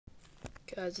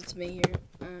Guys, it's me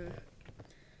here.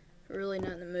 Really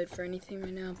not in the mood for anything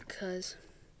right now because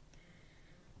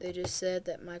they just said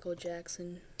that Michael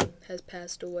Jackson has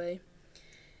passed away.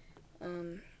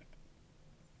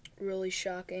 Really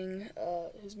shocking.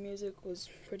 His music was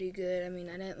pretty good. I mean,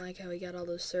 I didn't like how he got all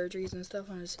those surgeries and stuff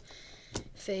on his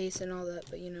face and all that,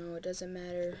 but you know, it doesn't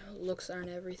matter. Looks aren't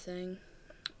everything.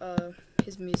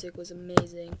 His music was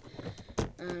amazing.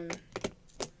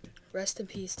 Rest in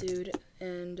peace, dude.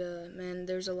 And man,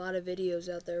 there's a lot of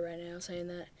videos out there right now saying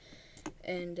that.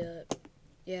 And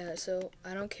yeah, so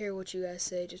I don't care what you guys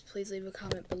say. Just please leave a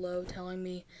comment below telling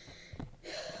me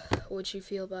what you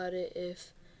feel about it.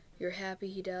 If you're happy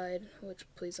he died, which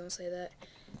please don't say that.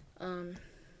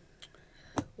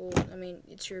 Well, I mean,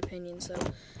 it's your opinion, so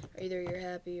either you're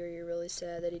happy or you're really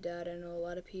sad that he died. I know a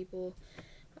lot of people,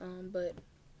 but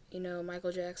you know,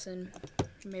 Michael Jackson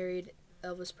married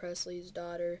Elvis Presley's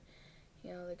daughter.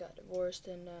 You know, they got divorced,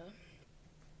 and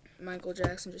Michael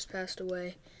Jackson just passed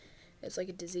away. It's like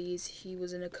a disease. He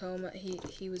was in a coma.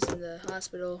 He was in the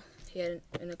hospital. He had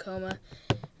in a coma,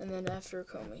 and then after a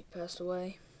coma, he passed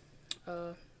away.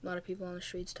 A lot of people on the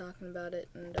streets talking about it,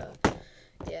 and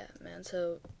yeah, man.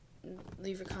 So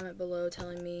leave a comment below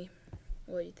telling me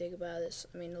what you think about this.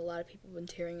 I mean, a lot of people have been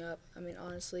tearing up. I mean,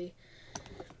 honestly,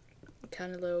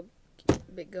 kind of a little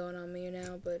bit going on me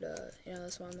now, but you know,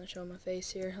 that's why I'm not showing my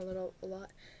face here a lot.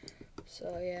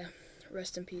 So yeah,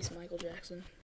 rest in peace, Michael Jackson.